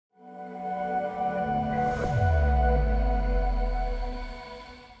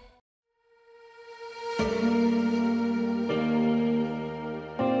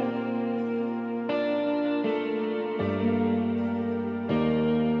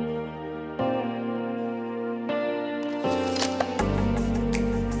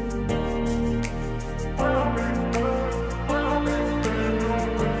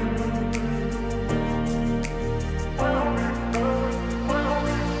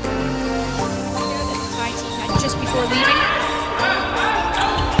just before leaving.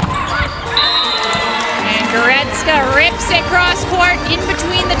 And Górecka rips it cross court in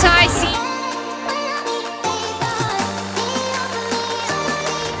between the tie seam.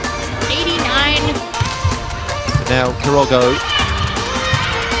 89. Now Karogo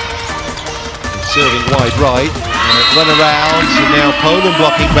serving wide right. Run around, and now Poland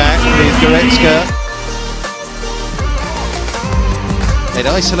blocking back with Górecka. They'd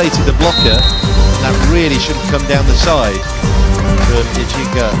isolated the blocker, and that really shouldn't come down the side from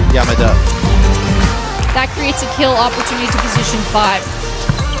Ichiga Yamada. That creates a kill opportunity to position 5.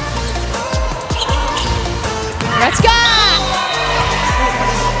 Górecka!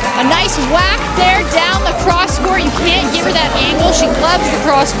 A nice whack there down the cross court. You can't give her that angle. She loves the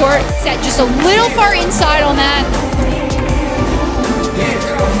cross court. Set just a little far inside on that.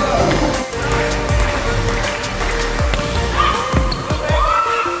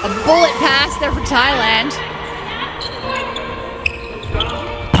 A bullet pass there for Thailand.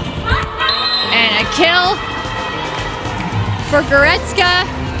 And a kill for Górecka.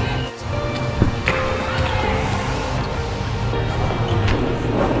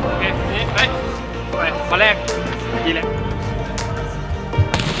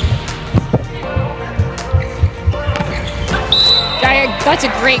 That's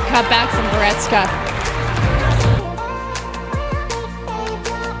a great cutback from Górecka.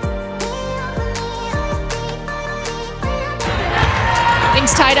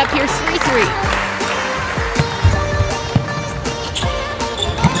 Things tied up here, 3-3.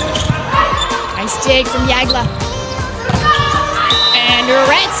 Nice dig from Jagla. And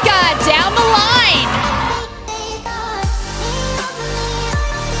Górecka down the line.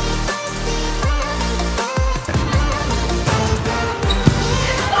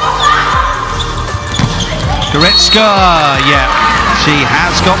 Górecka, yeah, she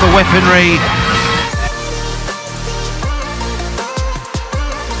has got the weaponry.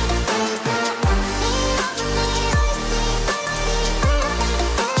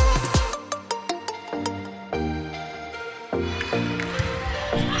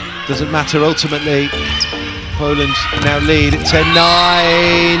 Doesn't matter ultimately. Poland now lead at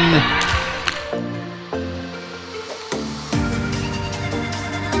 10-9.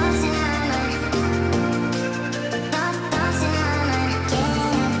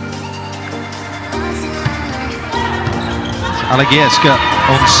 Górecka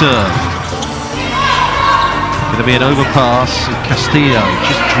on serve. Going to be an overpass. Castillo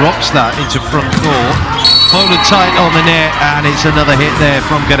just drops that into front court. Poland tight on the net, and it's another hit there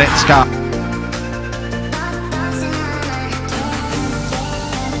from Górecka.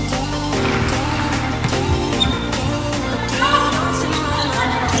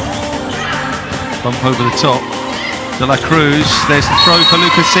 Bump over the top. De La Cruz. There's the throw for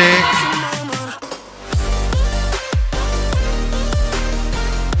Lukasic.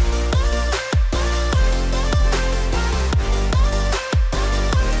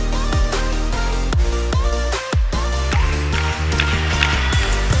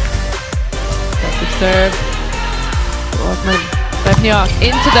 Serve.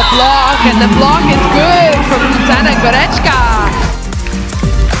 Into the block, and the block is good from Zuzanna Górecka.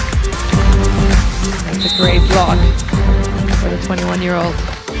 That's a great block for the 21-year-old.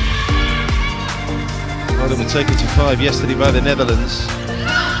 Poland were taken to 5 yesterday by the Netherlands.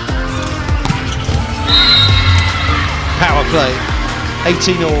 Power play,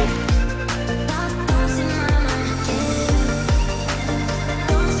 18-all.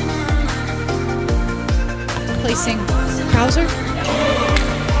 Placing Krauser.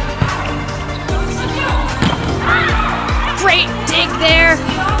 Great dig there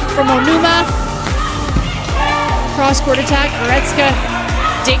from Onuma. Cross-court attack. Górecka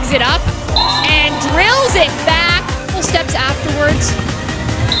digs it up and drills it back. Couple steps afterwards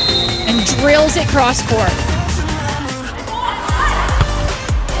and drills it cross-court.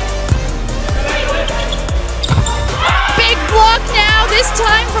 Big block now, this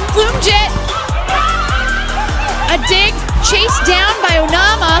time from Blumjet. A dig chased down by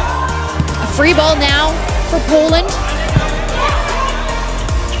Onama. A free ball now for Poland.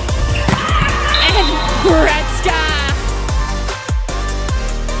 And Górecka.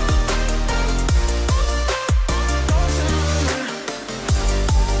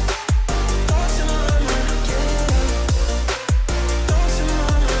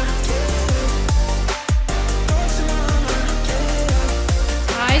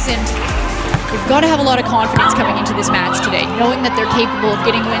 And you've got to have a lot of confidence coming into this match today, knowing that they're capable of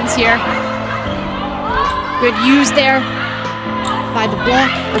getting wins here. Good use there by the block,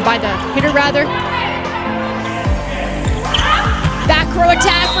 or by the hitter rather. Back row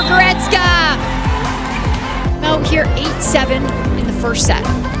attack for Górecka. here 8-7 in the first set.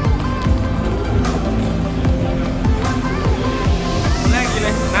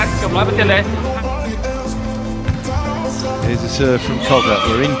 Here's a serve from Koga.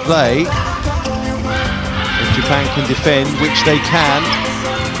 We're in play. If Japan can defend, which they can,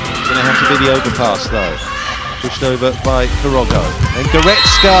 it's going to have to be the overpass though. Pushed over by Kurogo. And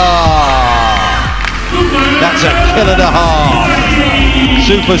Górecka! That's a kill and a half.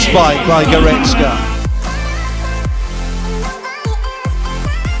 Super spike by Górecka.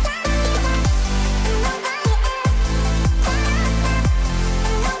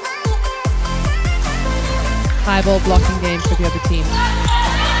 High ball blocking game for the other team.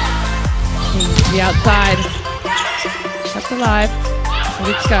 To the outside. Kept alive.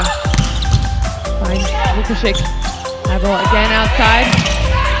 Górecka finds Lukashik. High ball again outside.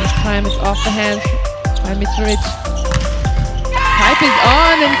 This time it's off the hands by Mitrovic. Pipe is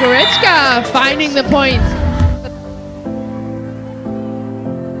on and Górecka finding the point.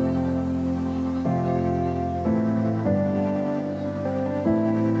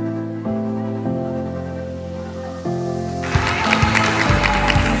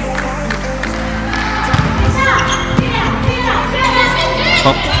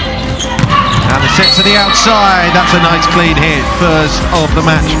 And the set to the outside. That's a nice clean hit. First of the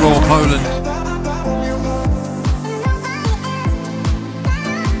match for Poland.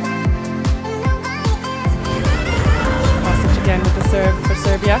 Kostic again with the serve for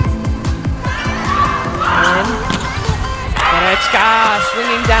Serbia. And Górecka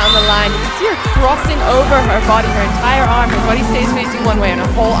swinging down the line. You can see her crossing over her body, her entire arm. Her body stays facing one way and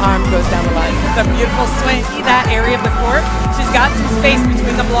her whole arm goes down the line. It's a beautiful swing. See that area of the court? She's got some space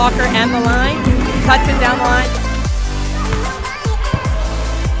between the blocker and the line. Cuts it down the line.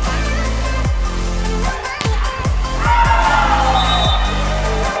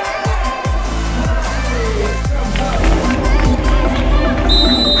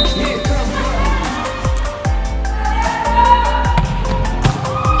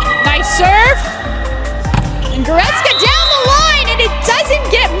 Nice serve. And Górecka down the line, and it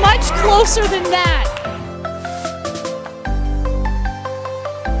doesn't get much closer than that.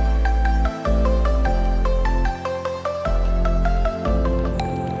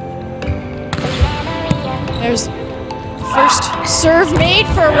 There's first serve made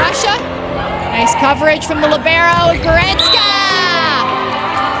for Russia. Nice coverage from the libero, Górecka!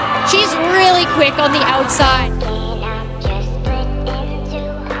 She's really quick on the outside.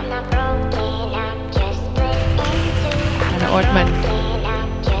 Anna Ortmann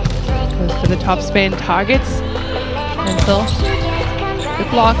goes for the top spin, targets Hensel. Good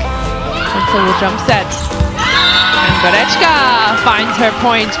block. Hensel will jump set. And Górecka finds her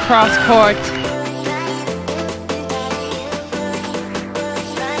point cross court.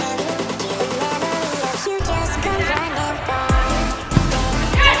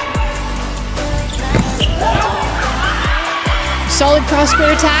 Solid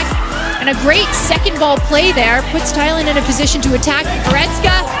cross-court attack and a great second ball play there. Puts Thailand in a position to attack.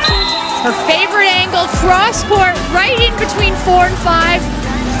 Górecka, her favorite angle, cross-court, right in between 4 and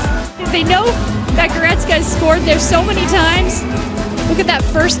 5. They know that Górecka has scored there so many times. Look at that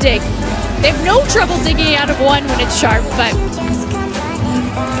first dig. They have no trouble digging out of one when it's sharp, but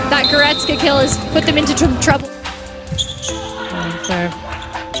that Górecka kill has put them into trouble. Serve.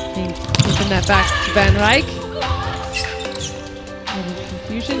 Keeping that back to Van Rijk.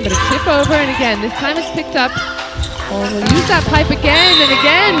 But a tip over, and again, this time it's picked up. Oh, we'll use that pipe again and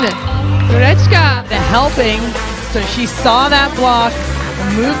again. Górecka. The helping, so she saw that block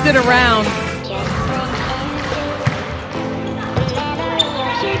and moved it around.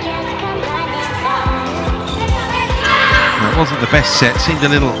 That wasn't the best set, seemed a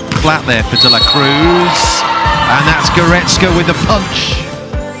little flat there for De La Cruz. And that's Górecka with the punch.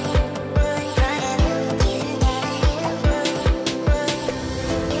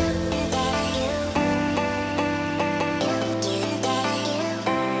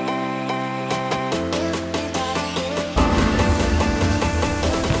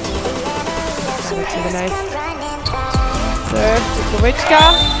 Nice serve to Górecka.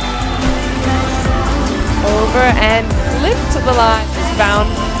 Over and lift to the line is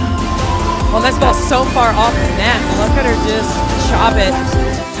found. Well, this ball's so far off the net. Look at her just chop it.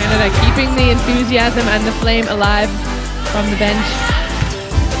 Canada keeping the enthusiasm and the flame alive from the bench.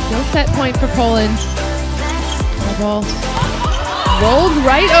 Still set point for Poland. The ball rolled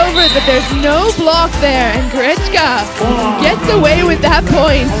right over, but there's no block there, and Górecka gets away with that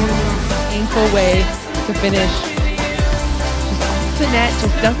point. Painful way to finish. Just off the net,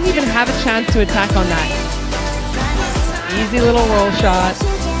 just doesn't even have a chance to attack on that. Easy little roll shot.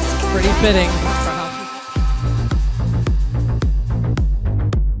 Pretty fitting.